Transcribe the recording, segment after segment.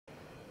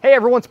Hey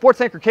everyone,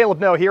 sports anchor Caleb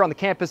Noe here on the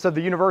campus of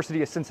the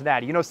University of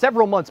Cincinnati. You know,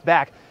 several months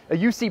back, a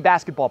UC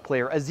basketball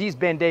player, Aziz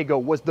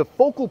Bandaogo, was the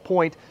focal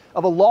point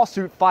of a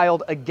lawsuit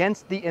filed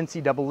against the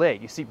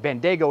NCAA. You see,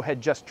 Bandaogo had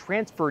just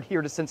transferred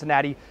here to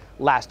Cincinnati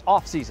last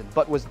offseason,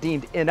 but was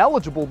deemed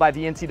ineligible by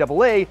the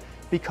NCAA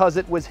because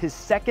it was his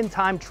second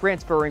time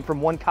transferring from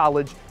one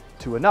college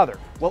to another.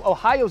 Well,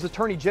 Ohio's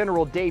Attorney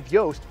General Dave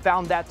Yost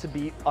found that to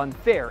be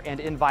unfair and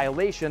in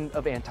violation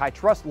of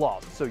antitrust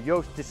laws. So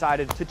Yost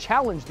decided to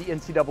challenge the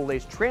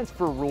NCAA's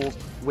transfer rules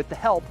with the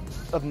help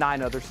of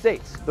 9 other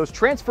states. Those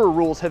transfer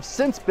rules have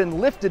since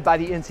been lifted by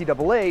the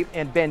NCAA,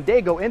 and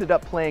Bandaogo ended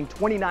up playing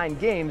 29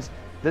 games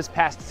this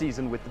past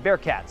season with the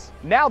Bearcats.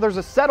 Now there's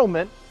a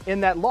settlement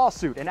in that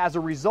lawsuit, and as a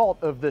result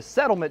of the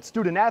settlement,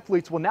 student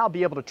athletes will now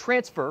be able to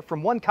transfer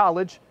from one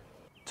college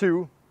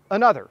to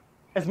another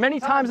as many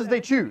times as they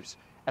choose,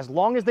 as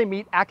long as they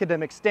meet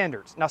academic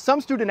standards. Now,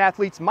 some student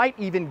athletes might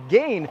even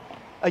gain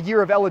a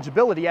year of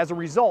eligibility as a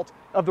result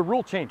of the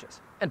rule changes.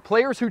 And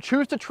players who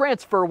choose to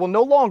transfer will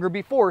no longer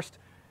be forced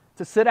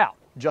to sit out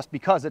just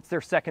because it's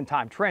their second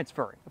time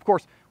transferring. Of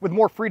course, with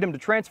more freedom to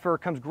transfer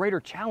comes greater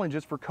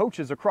challenges for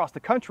coaches across the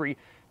country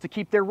to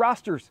keep their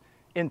rosters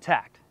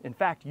intact. In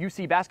fact,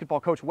 UC basketball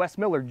coach Wes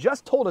Miller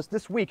just told us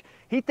this week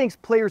he thinks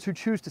players who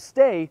choose to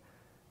stay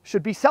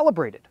should be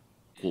celebrated.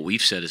 What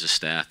we've said as a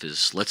staff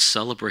is let's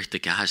celebrate the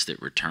guys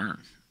that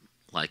return.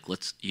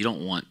 You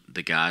don't want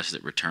the guys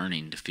that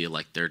returning to feel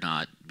like they're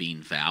not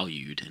being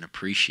valued and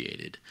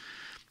appreciated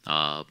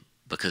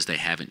because they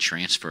haven't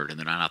transferred and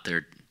they're not out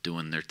there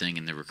doing their thing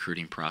in the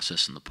recruiting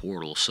process in the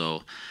portal.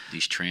 So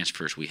these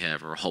transfers we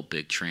have are all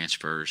big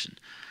transfers,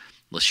 and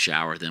let's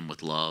shower them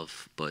with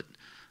love. But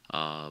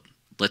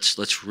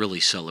let's really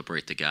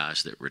celebrate the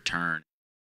guys that return.